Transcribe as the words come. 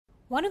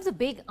One of the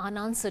big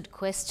unanswered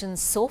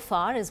questions so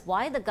far is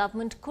why the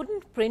government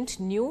couldn't print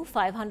new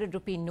 500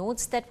 rupee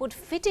notes that would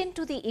fit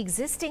into the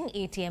existing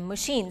ATM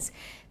machines.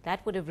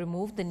 That would have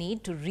removed the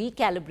need to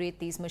recalibrate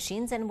these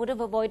machines and would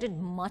have avoided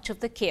much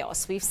of the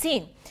chaos we've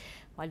seen.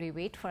 While we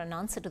wait for an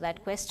answer to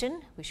that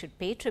question, we should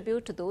pay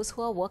tribute to those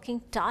who are working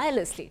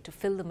tirelessly to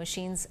fill the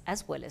machines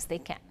as well as they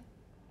can.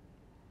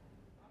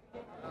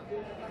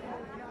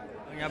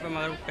 यहाँ पे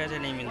मगर पैसे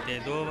नहीं मिलते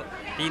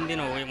 2-3 दिन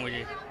हो गए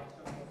मुझे.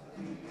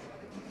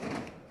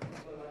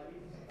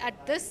 At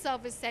this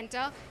service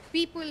center,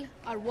 people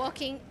are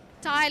working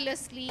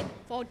tirelessly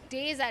for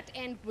days at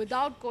end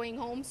without going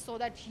home so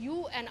that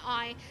you and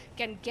I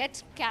can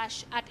get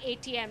cash at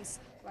ATMs.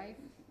 Right?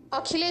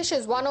 Akhilesh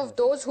is one of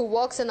those who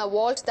works in a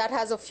vault that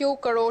has a few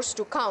crores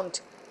to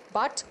count.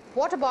 But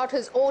what about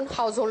his own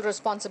household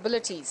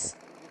responsibilities?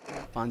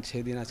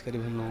 5-6 दिन आज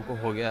करीब हम लोगों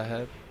को हो गया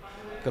है.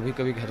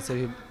 कभी-कभी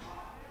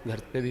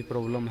घर पे भी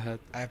प्रॉब्लम है.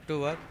 I have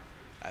to work.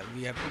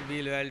 We have to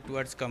be loyal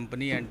towards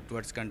company and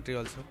towards country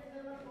also.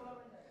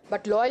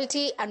 But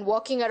loyalty and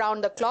working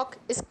around the clock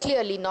is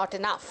clearly not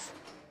enough.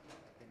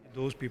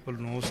 Those people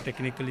knows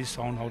technically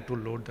sound how to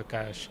load the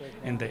cash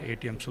in the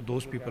ATM, so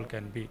those people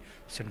can be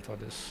sent for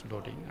this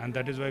loading, and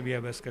that is why we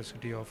have a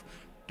scarcity of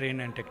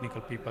trained and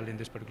technical people in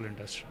this particular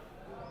industry.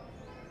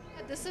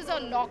 This is a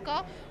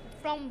locker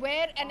from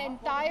where an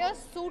entire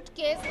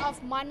suitcase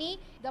of money,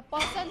 the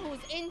person who's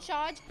in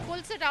charge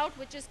pulls it out,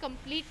 which is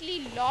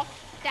completely locked,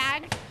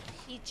 tagged.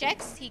 He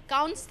checks, he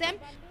counts them.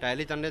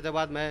 Tally करने के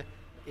बाद मैं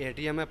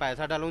ATM में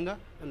पैसा डालूंगा.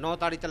 9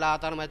 तारीख तक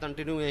लगातार मैं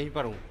कंटिन्यू यहीं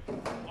पर हूँ.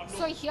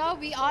 So here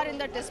we are in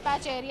the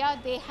dispatch area.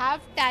 They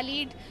have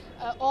tallied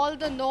all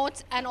the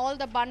notes and all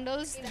the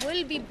bundles.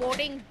 Will be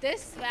boarding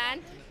this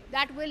van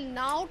that will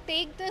now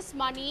take this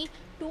money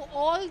to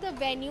all the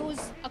venues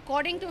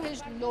according to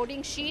his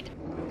loading sheet.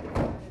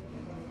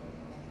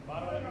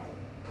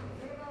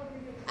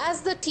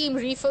 As the team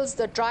refills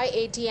the dry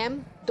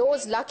ATM,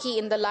 those lucky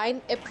in the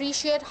line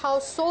appreciate how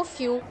so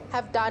few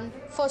have done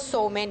for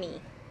so many.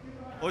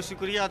 बहुत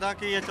शुक्रिया अदा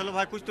कि ये चलो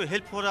भाई कुछ तो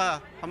help हो रहा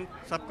है. हम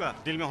सबका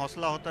दिल में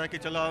हौसला होता है कि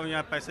चलो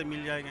यहाँ पैसे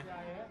मिल जाएंगे.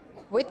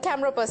 With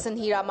camera person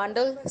Hira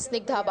Mandal,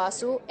 Snigdha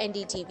Basu,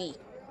 NDTV.